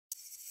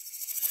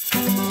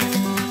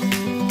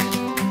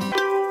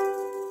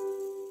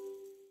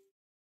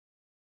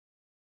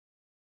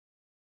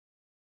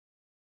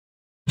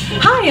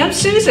Hi, I'm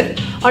Susan.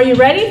 Are you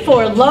ready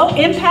for a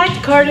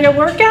low-impact cardio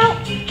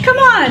workout? Come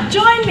on,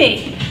 join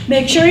me.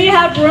 Make sure you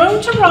have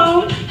room to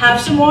roam. Have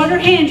some water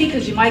handy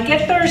because you might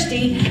get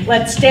thirsty.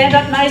 Let's stand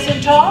up nice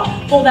and tall.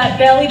 Pull that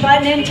belly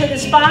button into the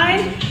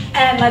spine.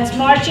 And let's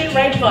march it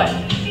right foot.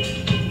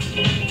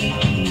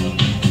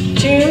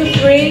 2,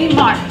 3,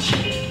 march.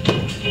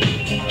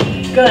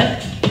 Good.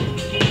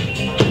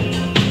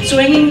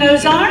 Swinging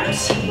those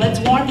arms. Let's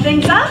warm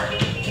things up.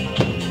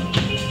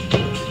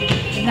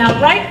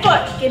 Now right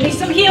foot, give me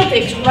some heel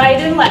digs, right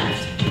and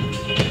left.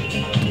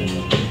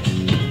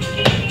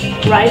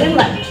 Right and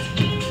left.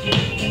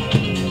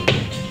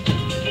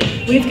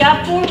 We've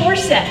got 4 more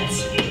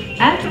sets.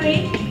 And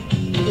 3,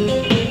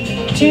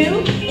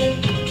 2,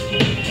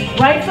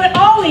 right foot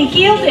only,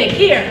 heel dig,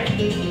 here.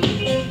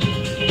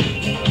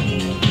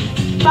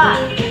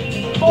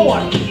 5,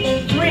 4,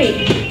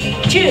 3,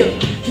 2.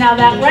 Now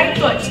that right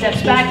foot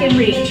steps back and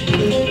reach.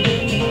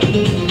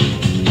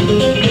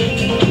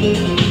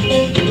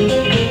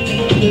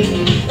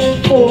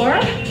 4,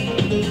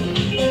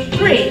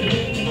 3,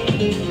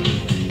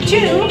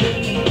 2.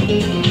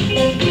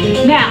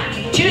 Now,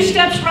 2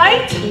 steps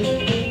right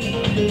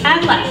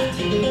and left.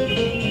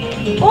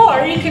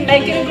 Or you can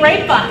make it a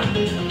grapevine.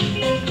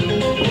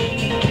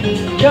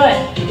 Good.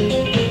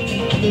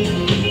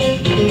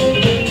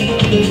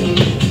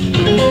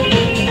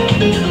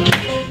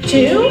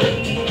 2,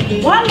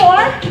 1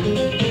 more.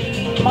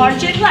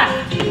 March it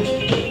left.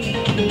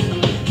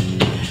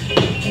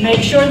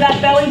 Make sure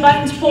that belly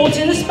button's pulled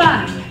to the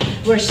spine.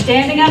 We're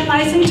standing up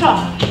nice and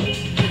tall.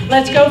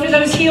 Let's go for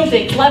those heel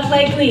digs, left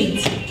leg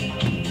leads.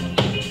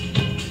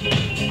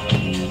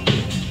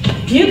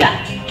 You got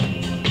it.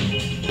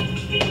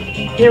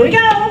 Here we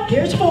go.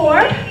 Here's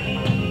 4,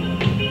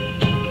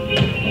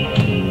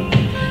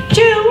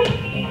 2,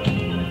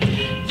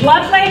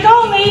 left leg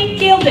only,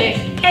 heel dig,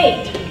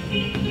 8.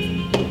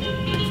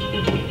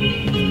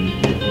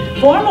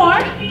 4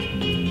 more.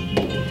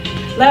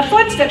 Left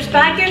foot steps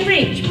back and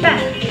reach,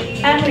 back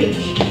and reach,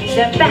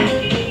 step back.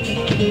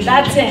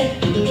 That's it.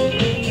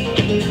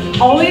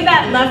 Only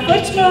that left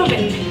foot's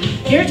moving.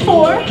 Here's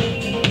 4,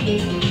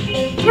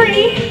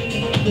 3,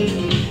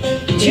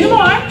 2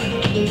 more.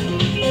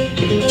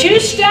 2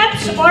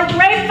 steps or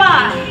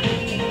grapevine.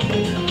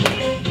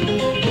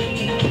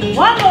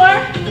 1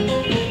 more.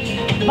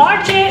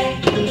 March it.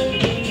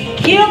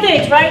 Heel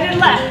digs right and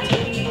left.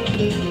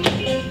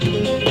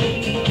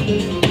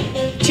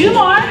 2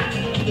 more.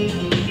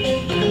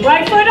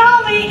 Right foot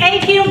only,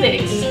 8 heel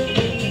digs.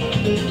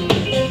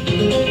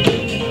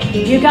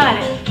 You got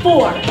it.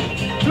 4,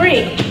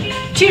 3,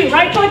 2.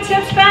 Right foot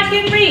steps back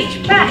and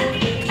reach. Back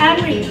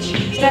and reach.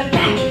 Step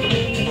back.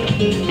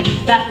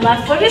 That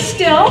left foot is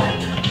still.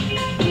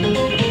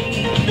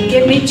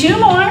 Give me 2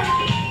 more.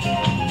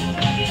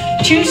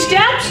 2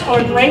 steps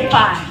or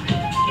grapevine.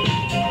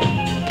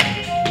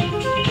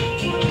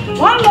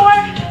 1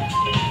 more.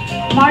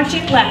 March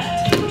it left.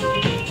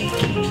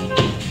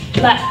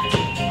 Left.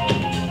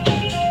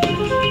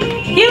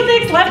 Heel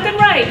digs left and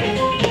right.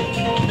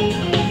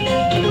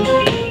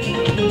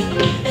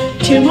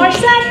 2 more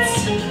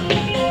sets.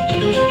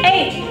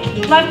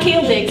 8. Left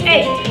heel digs.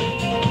 8.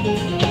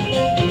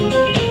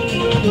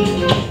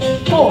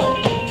 4,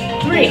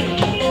 3,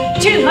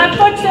 2. Left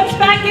foot steps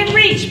back and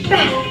reach.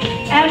 Back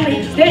and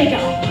reach. There you go.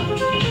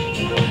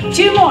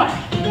 2 more.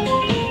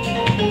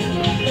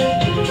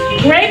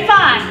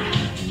 Grapevine.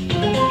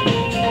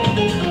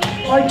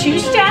 Or 2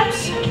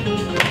 steps.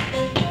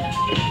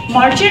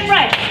 March it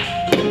right.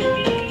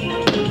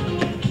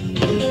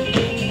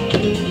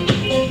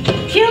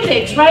 Heel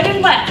digs right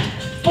and left.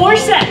 4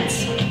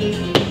 sets.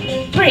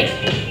 3,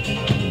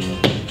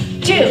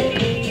 2.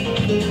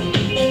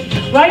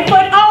 Right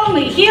foot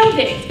only. Heel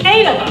digs.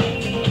 8 of them.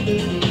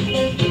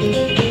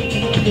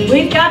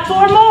 We've got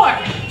 4 more.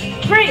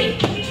 3,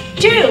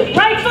 2.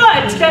 Right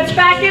foot steps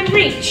back and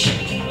reach.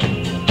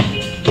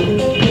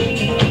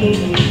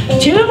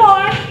 2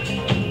 more.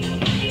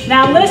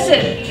 Now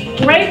listen.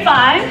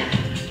 Grapevine.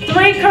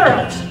 3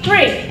 curls.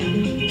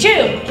 3,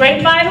 2.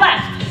 Grapevine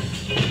left.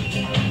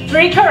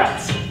 3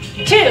 curls.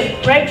 2.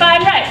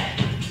 Grapevine right.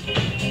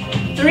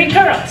 3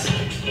 curls.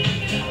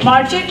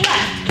 March it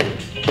left.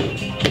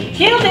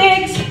 Heel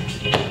digs.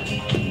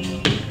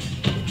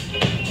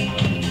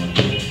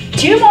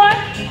 2 more.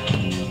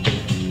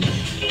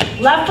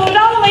 Left foot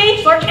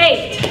only for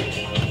 8.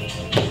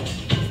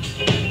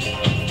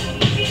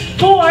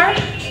 4,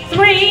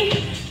 3,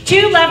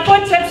 2. Left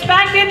foot steps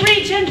back and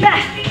reach and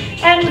back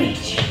and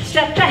reach.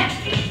 Step back.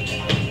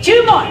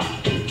 2 more.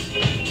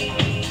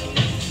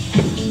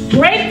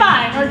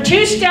 Grapevine or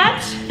 2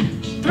 steps,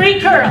 3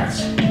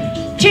 curls.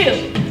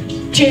 2.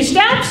 2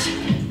 steps,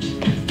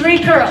 3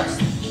 curls.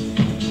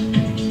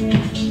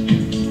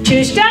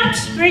 2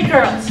 steps, 3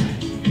 curls.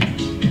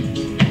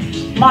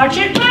 March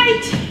it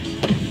right.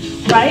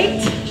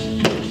 Right.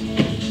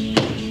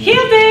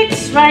 Heel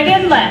digs, right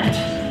and left.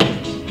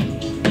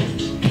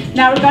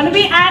 Now we're going to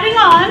be adding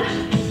on.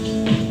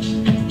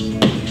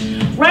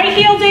 Right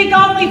heel dig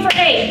only for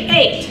 8.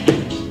 8.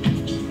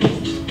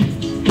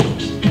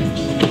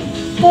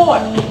 4,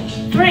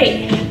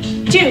 3,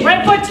 2,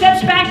 right foot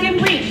steps back and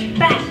reach,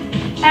 back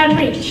and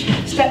reach,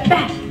 step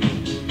back.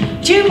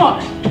 2 more.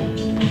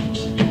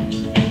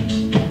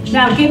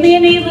 Now give me a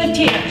knee lift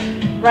here,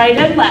 right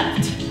and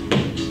left.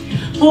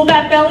 Pull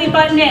that belly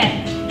button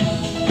in.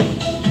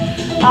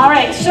 All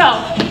right,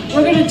 so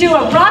we're gonna do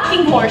a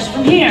rocking horse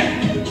from here.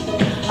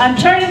 I'm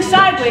turning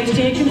sideways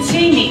so you can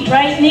see me.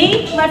 Right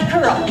knee, left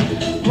curl.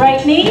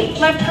 Right knee,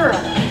 left curl.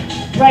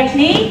 Right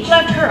knee,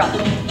 left curl.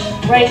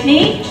 Right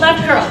knee,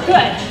 left curl.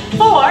 Good.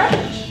 4,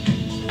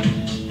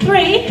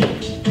 3,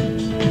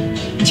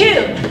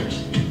 2.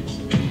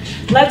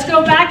 Let's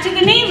go back to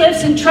the knee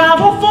lifts and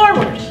travel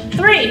forward.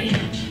 3,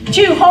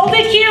 2. Hold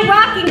it here,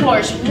 rocking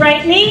horse.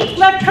 Right knee,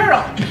 left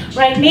curl.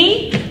 Right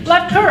knee,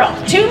 left curl.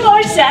 2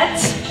 more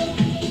sets.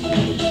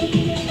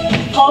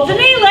 Hold the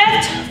knee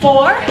lift.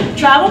 4,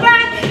 travel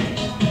back.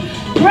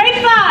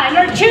 Grapevine,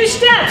 or 2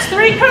 steps,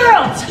 3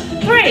 curls.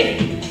 3,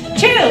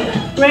 2.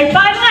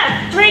 Grapevine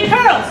left, 3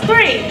 curls.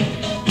 3,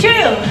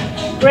 2.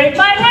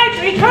 Grapevine right,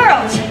 3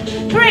 curls.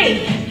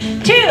 3,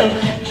 2.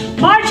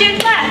 Margin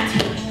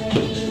left.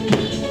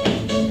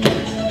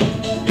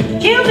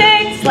 Heel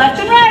digs, left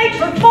and right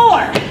for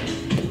 4,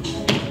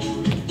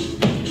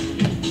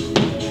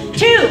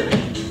 2.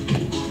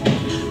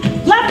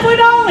 Left foot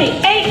only,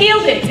 8 heel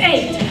digs,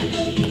 8.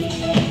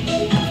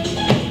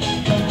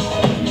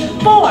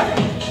 4,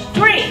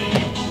 3,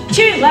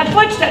 2. Left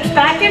foot steps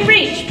back and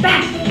reach,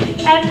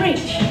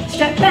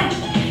 step back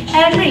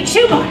and reach.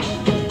 2 more.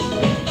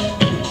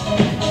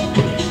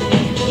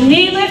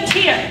 Knee lift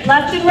here,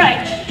 left and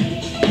right.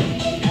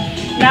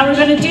 Now we're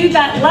going to do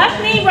that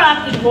left knee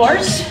rocking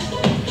horse.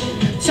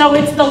 So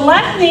it's the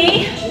left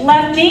knee,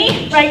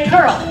 right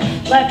curl.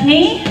 Left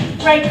knee,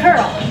 right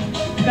curl.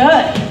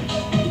 Good.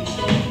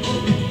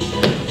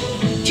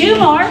 2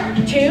 more,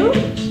 2.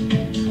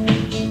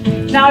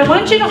 Now I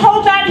want you to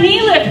hold that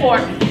knee lift for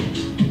me.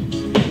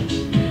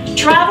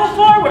 Travel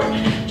forward.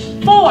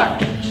 4,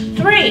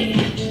 3,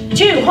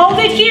 2. Hold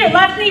it here,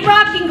 left knee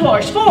rocking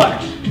horse. 4,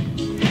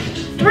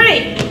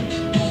 3,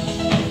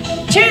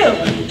 2.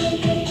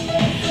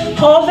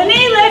 Hold the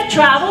knee lift,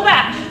 travel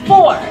back.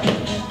 4,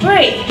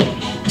 3,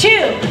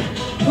 2.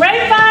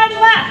 Grapevine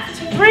left,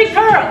 3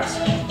 curls.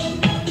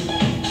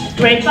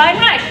 Grapevine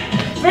right,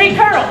 3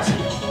 curls.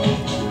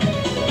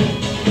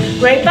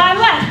 Grapevine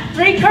left,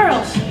 3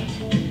 curls.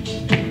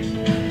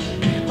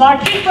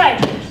 Marking right.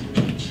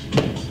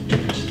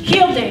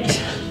 Heel digs.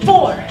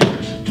 4,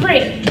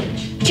 3,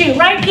 2.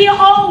 Right heel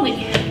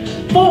only.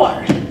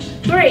 4,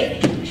 3,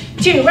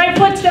 2. Right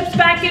foot steps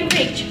back and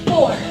reach.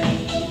 4,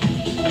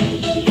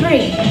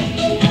 3,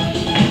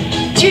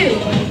 2.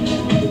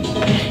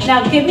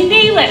 Now give me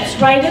knee lifts,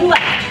 right and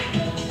left.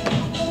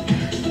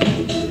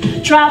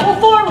 Travel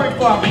forward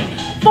for me.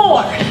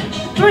 4,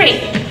 3,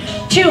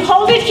 2.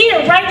 Hold it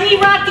here, right knee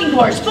rocking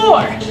horse.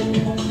 4,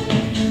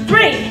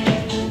 3,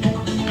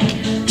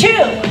 2.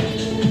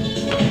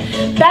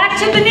 Back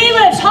to the knee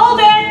lifts, hold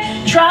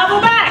it, travel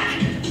back.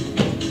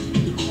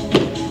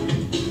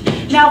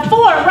 Now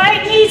 4,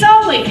 right knees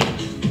only.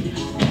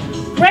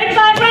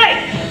 Grapevine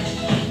right,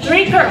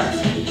 3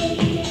 curls.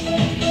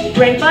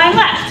 Grapevine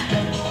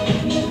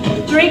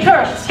left, 3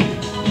 curls.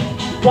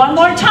 1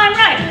 more time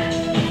right,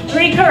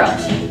 3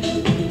 curls.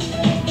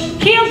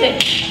 Heel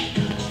dig.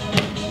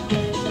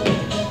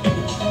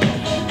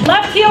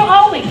 Left heel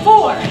only,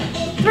 4,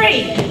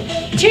 3,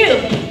 2.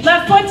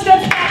 Left foot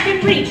steps back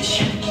and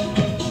reach.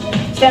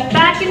 Step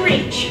back and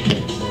reach.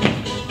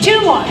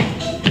 2 more.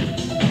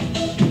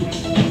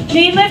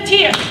 Knee lift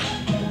here.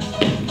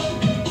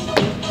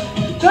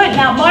 Good,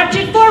 now march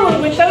it forward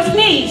with those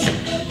knees.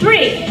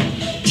 3,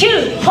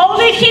 2.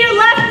 Hold it here,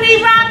 left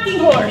knee rocking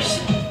horse.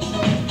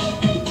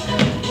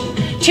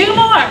 2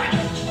 more.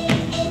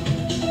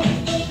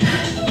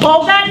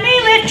 Hold that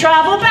knee lift,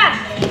 travel back.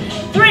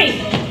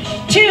 3,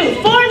 2.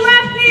 4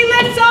 left knee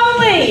lifts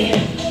only.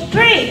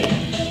 3,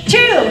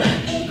 2.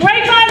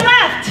 Grapevine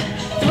left,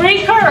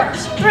 3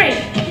 curls. 3,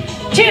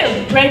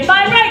 2.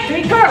 Grapevine right,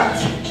 3 curls.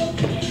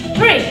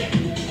 3,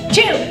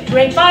 2.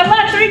 Grapevine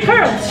left, 3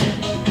 curls.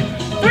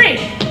 3,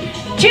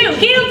 2.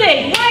 Heel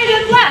dig, right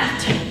and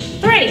left.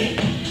 3,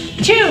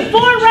 2.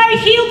 4 right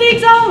heel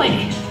digs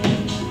only.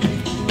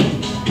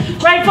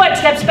 Right foot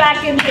steps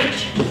back and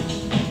reach.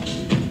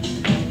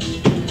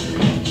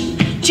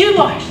 2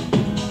 more.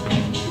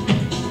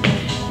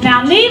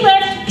 Now knee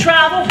lift,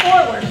 travel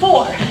forward.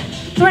 4,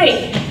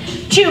 3,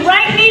 2.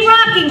 Right knee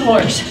rocking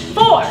horse.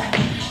 4,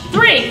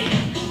 3,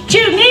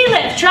 2. Knee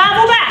lift,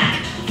 travel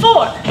back.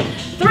 4,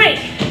 3,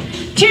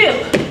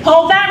 2.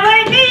 Hold that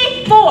right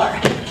knee. 4,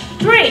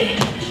 3,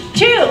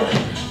 2.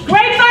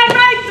 Grapevine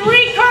right,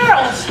 3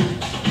 curls.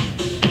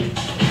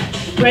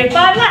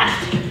 Grapevine left,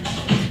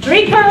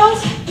 3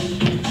 curls.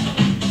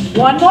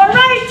 1 more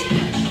right,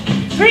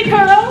 3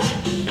 curls.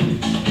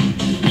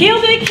 Heel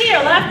dig here,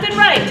 left and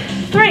right.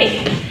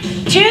 3,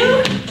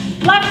 2.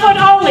 Left foot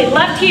only,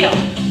 left heel.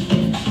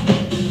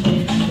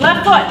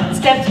 Left foot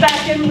steps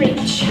back and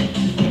reach.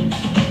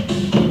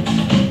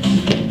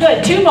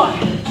 Good, 2 more.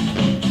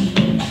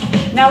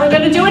 Now we're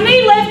going to do a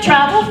knee lift,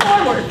 travel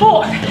forward.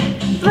 4,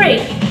 3,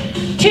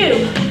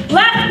 2.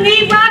 Left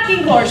knee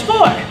rocking horse.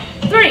 4,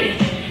 3,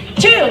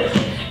 2.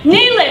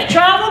 Knee lift,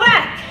 travel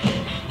back.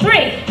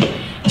 3,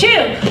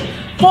 2.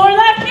 4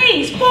 left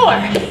knees.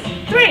 4,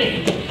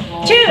 3,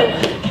 2.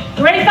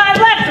 Great 5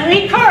 left.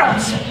 3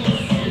 curls.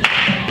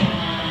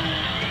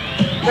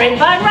 Great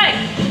 5 right.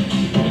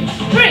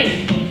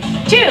 3,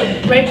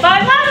 2. Great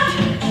 5 left.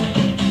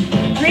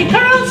 3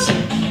 curls.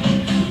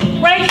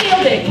 Right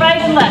heel dig,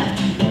 right and left.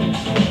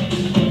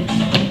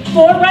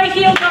 4 right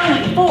heels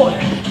only. 4,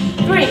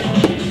 3,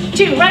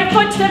 2. Right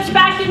foot steps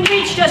back and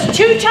reach just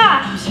 2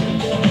 times.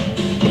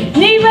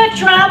 Knee lift,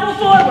 travel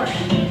forward.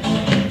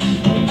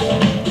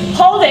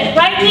 Hold it,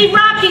 right knee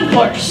rocking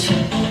horse.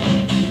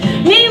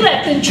 Knee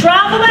lift and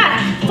travel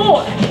back.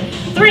 4,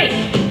 3,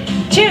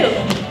 2.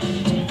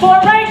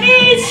 4 right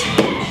knees.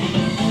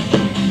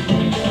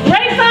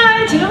 Great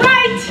 5 to the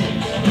right.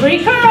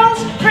 3 curls.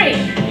 3,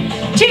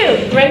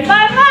 2. Great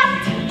 5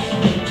 left.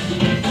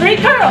 3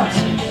 curls.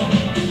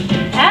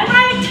 And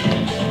right.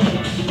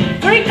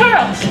 3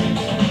 curls.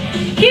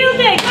 Heel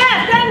dig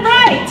left and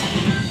right.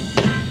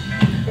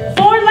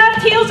 4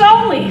 left heels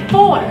only.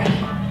 4,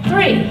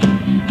 3,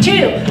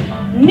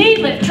 2. Knee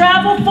lift,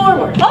 travel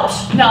forward.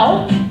 Oops,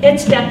 no.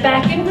 It's step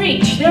back and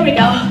reach. There we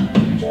go.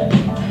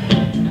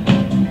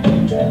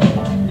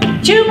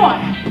 2 more.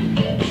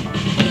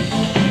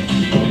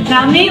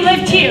 Now knee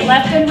lift here,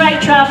 left and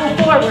right, travel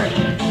forward.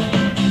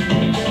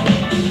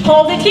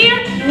 Hold it here,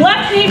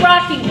 left knee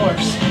rocking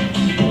horse.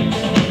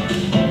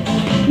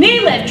 Knee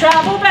lift,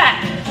 travel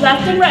back,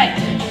 left and right.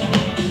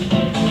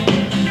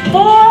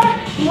 4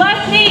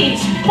 left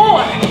knees.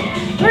 4,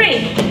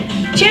 3,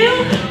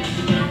 2.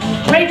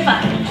 Great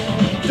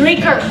 5. 3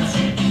 curls.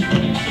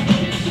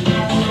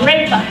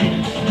 Great 5.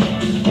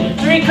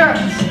 3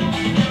 curls.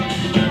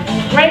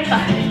 Great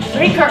 5.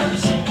 3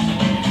 curls.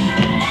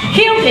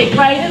 Heel dig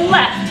right and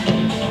left.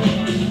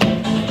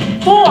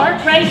 4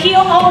 right heel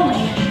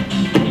only.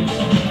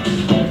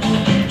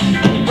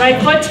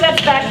 Right foot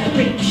steps back and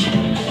reach.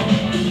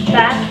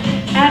 Back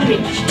and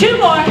reach. 2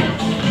 more.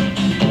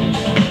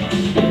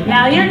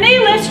 Now your knee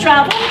lifts,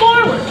 travel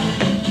forward.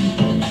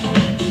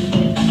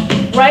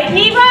 Right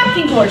knee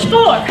rocking horse.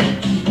 4,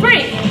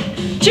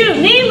 3, 2.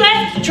 Knee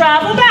lift,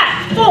 travel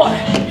back. 4,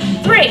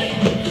 3,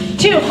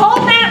 2.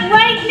 Hold that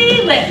right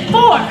knee lift.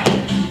 4,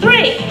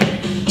 3,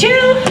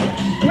 2.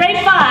 Great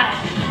 5.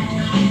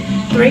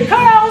 3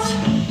 curls.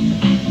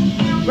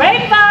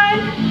 Great 5.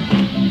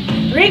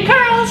 3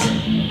 curls.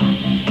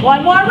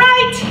 1 more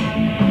right.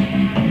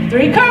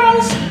 3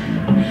 curls.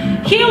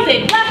 Heel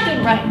dig left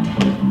and right.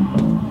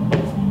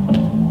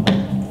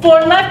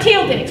 4 left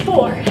heel digs.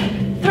 4,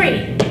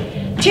 3,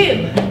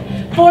 2.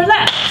 4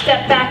 left.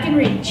 Step back and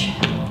reach.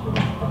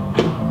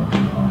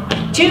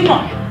 2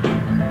 more.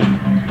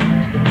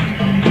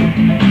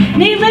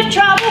 Knee lift,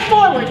 travel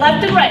forward,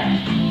 left and right.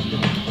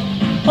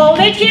 Hold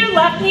it here,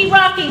 left knee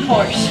rocking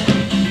horse.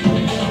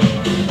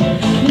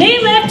 Knee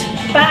lift,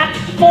 back,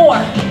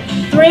 4,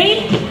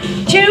 3,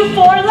 2,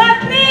 4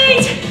 left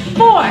knees.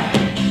 4,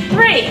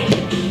 3,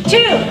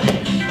 2.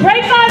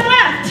 Great 5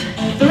 left.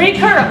 3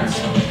 curls.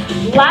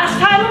 Last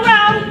time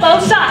around,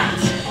 both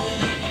sides.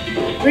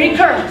 3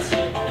 curls.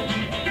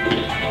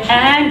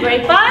 And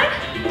great 5.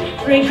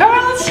 3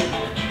 curls.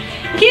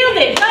 Heel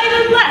dig, right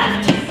and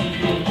left.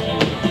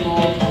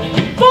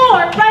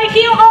 4, right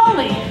heel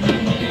only.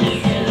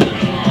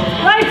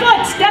 Right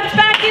foot steps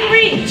back and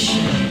reach.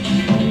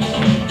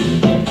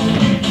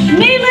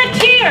 Knee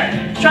lift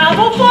here.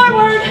 Travel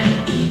forward.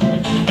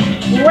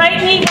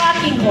 Right knee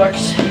rocking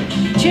horse.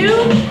 2.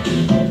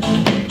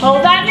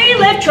 Hold that knee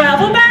lift.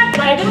 Travel back.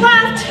 Right and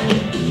left.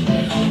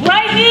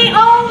 Right knee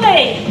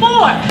only.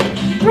 4,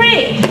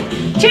 3,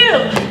 2.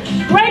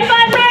 Great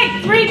 5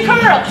 right. 3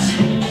 curls.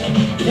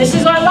 This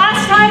is our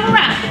last time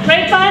around.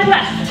 Great 5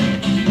 left.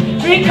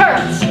 3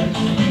 curls.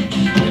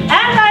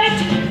 And right.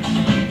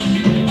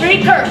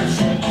 3 curls.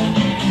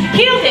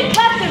 Heel dig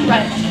left and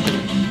right.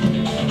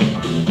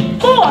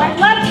 4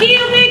 left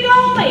heel dig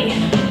only.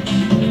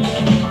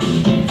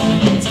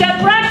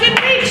 Step back and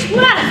reach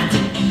left.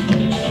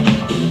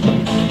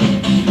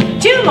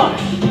 2 more.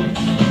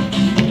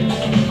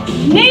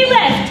 Knee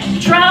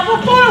lift. Travel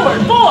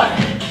forward. 4,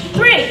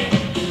 3,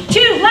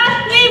 2.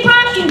 Left knee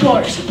rocking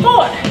horse.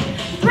 4,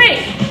 3,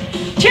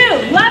 2.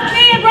 Left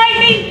knee and right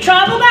knee.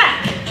 Travel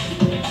back.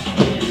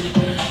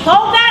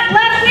 Hold that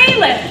left knee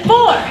lift.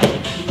 4,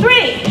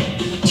 3,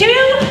 2.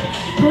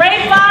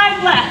 Great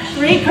 5 left.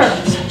 3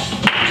 curls.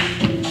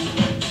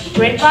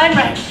 Great 5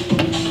 right.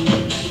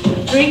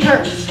 3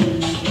 curls.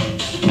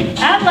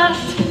 And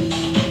left.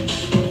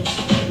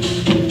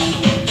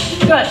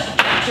 Good.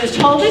 Just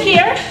hold it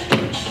here.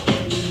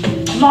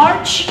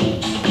 March.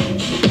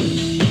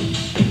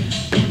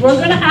 We're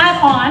going to add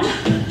on.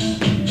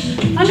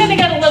 I'm going to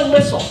get a little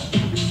whistle.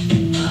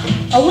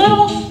 A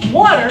little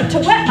water to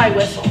wet my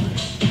whistle.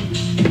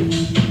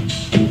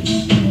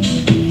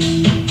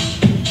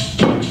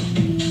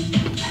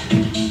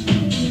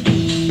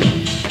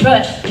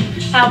 Good.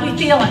 How we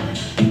feeling?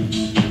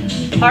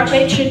 Heart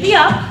rate should be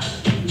up.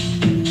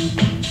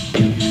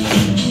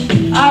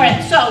 All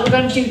right, so we're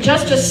going to do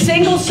just a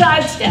single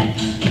side step.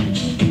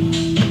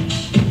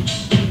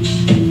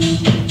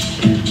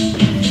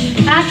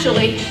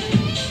 naturally.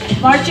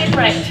 March it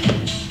right.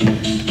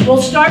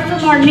 We'll start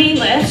from our knee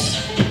lifts.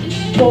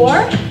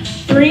 4,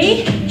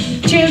 3,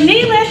 2,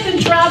 knee lift and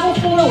travel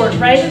forward,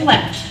 right and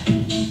left.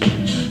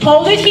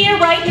 Hold it here,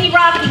 right knee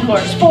rocking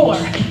horse. 4,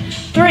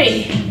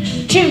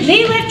 3, 2,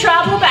 knee lift,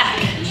 travel back.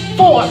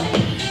 4,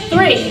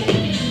 3,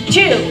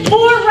 2, 4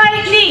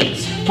 right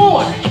knees.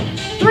 4,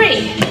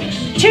 3,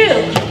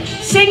 2,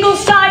 single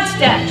side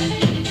step.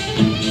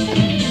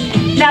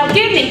 Now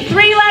give me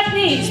 3 left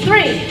knees.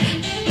 3,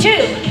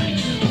 2,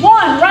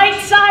 1, right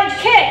side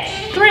kick.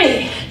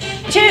 3,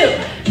 2,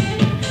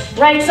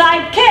 right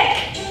side kick.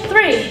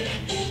 3,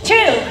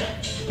 2,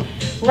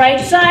 right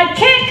side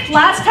kick.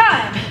 Last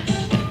time.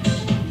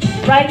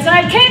 Right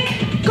side kick.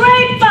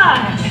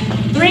 Grapevine.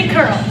 3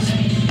 curls.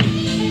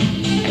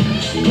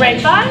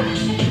 Grapevine.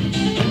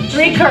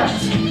 3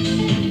 curls.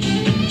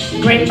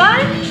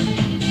 Grapevine.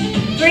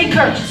 3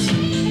 curls.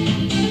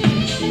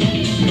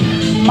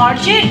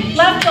 March it,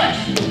 left foot.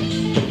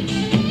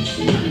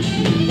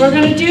 We're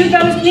going to do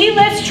those knee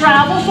lifts,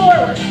 travel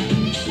forward.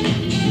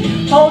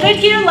 Hold it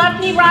here, left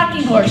knee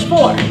rocking horse.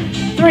 4,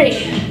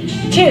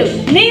 3,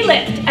 2, knee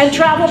lift and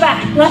travel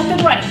back, left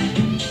and right.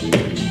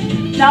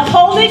 Now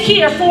hold it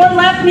here, 4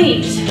 left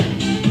knees.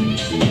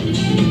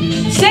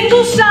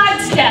 Single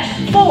side step,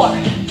 4,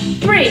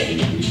 3,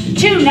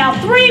 2. Now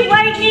 3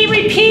 right knee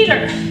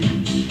repeater.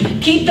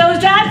 Keep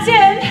those abs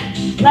in.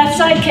 Left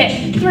side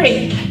kick,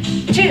 3,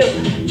 2.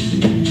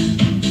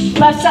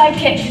 Left side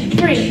kick,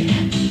 3,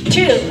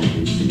 2.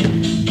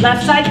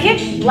 Left side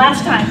kick,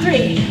 last time,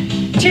 3,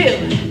 2.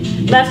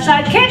 Left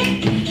side kick,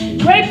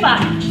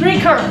 grapevine, 3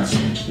 curls,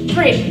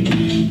 3,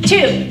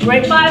 2.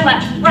 Grapevine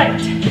left,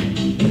 right, 3,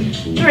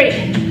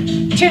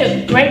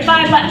 2.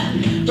 Grapevine left.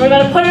 We're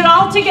going to put it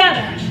all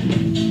together.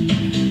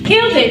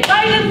 Heel dig,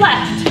 right and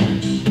left.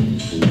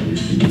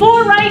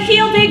 4 right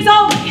heel digs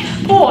only.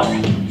 4,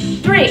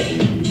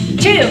 3,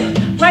 2.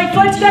 Right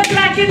foot step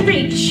back and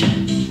reach.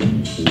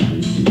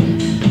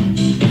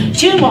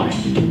 2 more.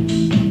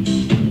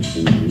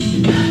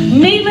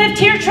 Knee lift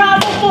here,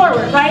 travel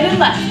forward, right and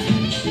left.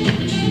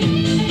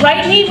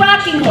 Right knee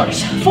rocking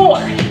horse. 4,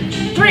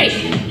 3,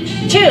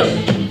 2.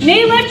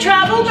 Knee lift,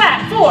 travel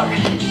back. 4,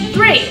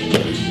 3,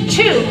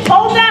 2.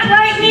 Hold that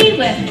right knee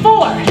lift.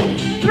 4,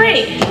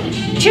 3,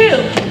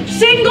 2.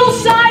 Single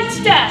side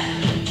step.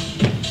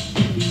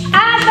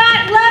 Add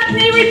that left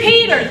knee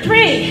repeater.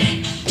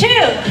 3, 2,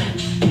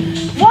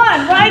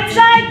 1. Right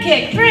side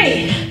kick.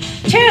 3,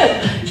 2.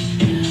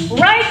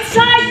 Right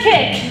side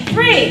kick.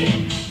 3,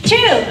 2.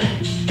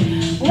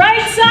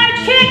 Right side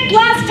kick.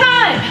 Last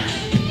time.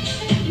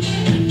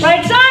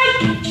 Right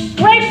side.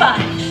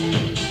 Grapevine.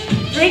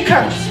 3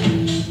 curls.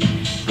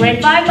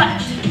 Grapevine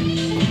left.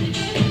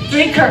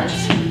 3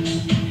 curls.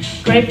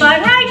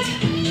 Grapevine right.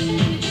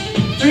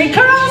 3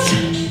 curls.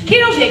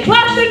 Heel dig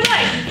left and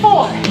right.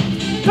 4,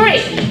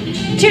 3,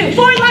 2.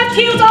 4 left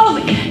heels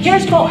only.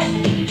 Here's 4,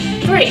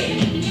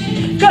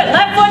 3. Good.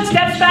 Left foot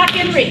steps back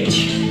and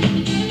reach.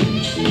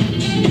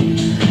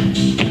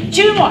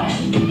 2 more.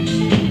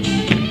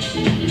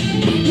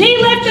 Knee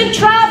lift and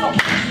travel.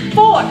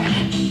 4,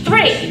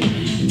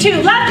 3,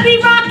 2. Left knee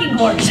rocking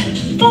horse.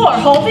 4.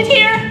 Hold it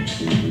here.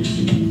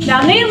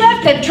 Now knee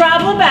lift and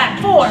travel back.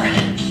 4,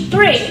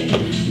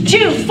 3,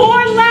 2.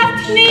 4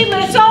 left knee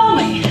lifts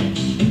only.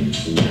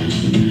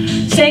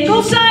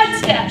 Single side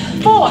step.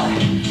 4,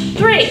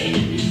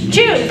 3, 2.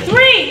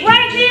 3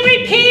 right knee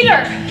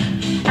repeater.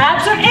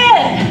 Abs are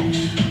in.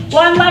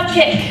 1 left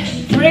kick.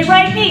 3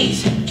 right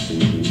knees.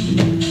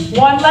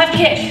 1 left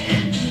kick.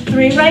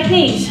 3 right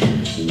knees.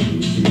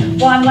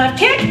 1 left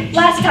kick.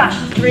 Last time.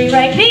 3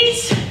 right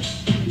knees.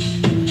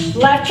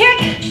 Left kick.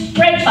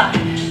 Grapevine.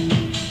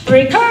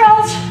 3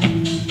 curls.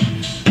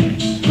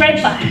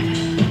 Grapevine.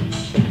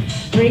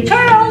 3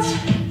 curls.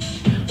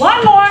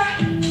 1 more.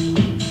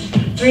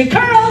 3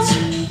 curls.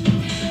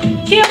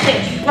 Heel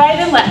dig, right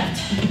and left.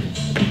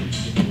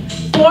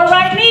 4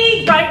 right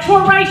knee,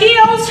 4 right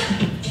heels.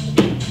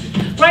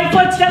 Right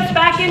foot steps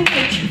back and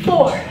reach.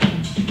 4,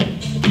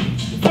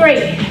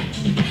 3.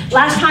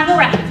 Last time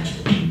around.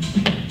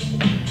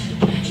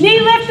 Knee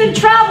lift and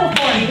travel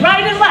for me,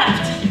 right and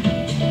left.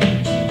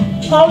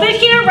 Hold it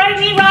here, right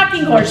knee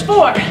rocking horse.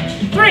 4,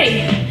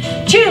 3,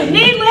 2.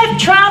 Knee lift,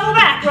 travel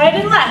back, right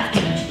and left.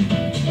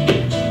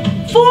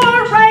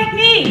 4 right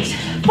knees.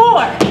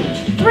 4,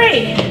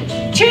 3,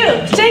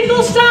 2.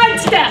 Single side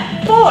step.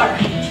 4,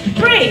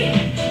 3,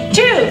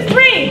 2.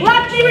 3.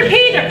 Left knee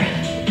repeater.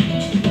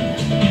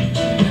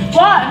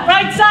 1.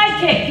 Right side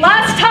kick.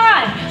 Last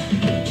time.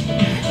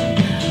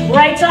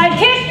 Right side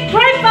kick.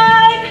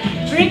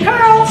 Grapevine. 3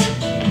 curls.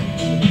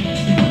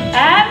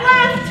 And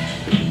left.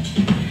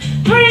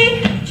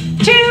 3,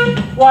 2.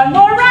 1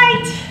 more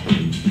right.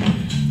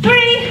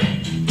 3,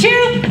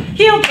 2.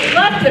 Heel dig.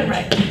 Left and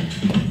right.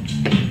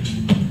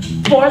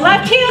 4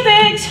 left heel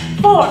digs.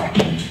 4,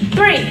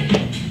 3,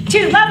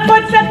 2. Left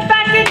foot steps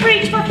back and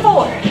reach for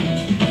 4.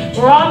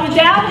 We're on the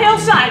downhill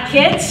side,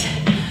 kids.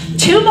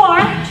 2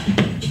 more.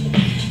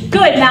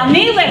 Good. Now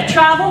knee lift,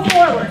 travel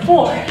forward.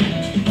 4,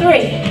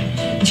 3,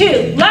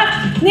 2.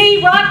 Left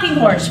knee rocking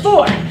horse.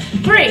 4,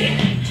 3,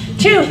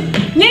 2,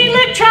 knee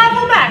lift,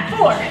 travel back,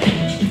 4,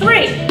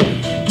 3,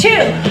 2,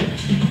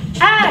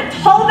 and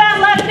hold that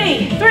left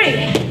knee,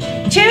 3,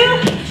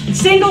 2,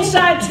 single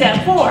side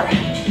step, 4,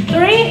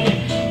 3,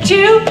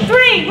 2,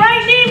 3,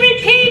 right knee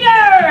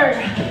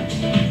repeater,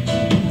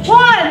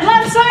 1,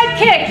 left side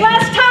kick,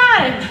 last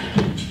time,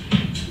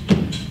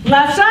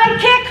 left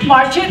side kick,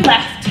 march it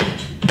left,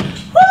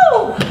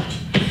 woo,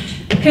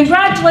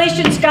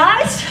 congratulations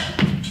guys,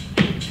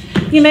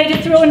 you made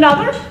it through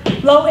another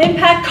low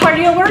impact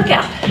cardio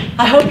workout.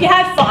 I hope you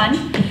had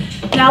fun.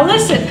 Now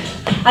listen,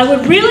 I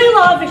would really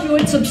love if you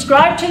would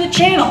subscribe to the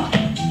channel,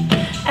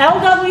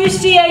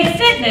 LWCA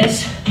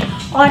Fitness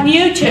on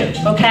YouTube,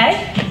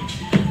 okay?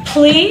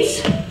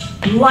 Please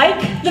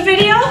like the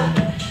video,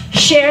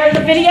 share the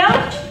video,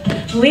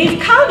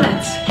 leave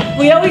comments.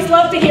 We always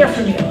love to hear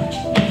from you.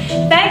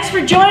 Thanks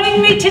for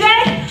joining me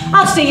today.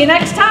 I'll see you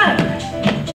next time.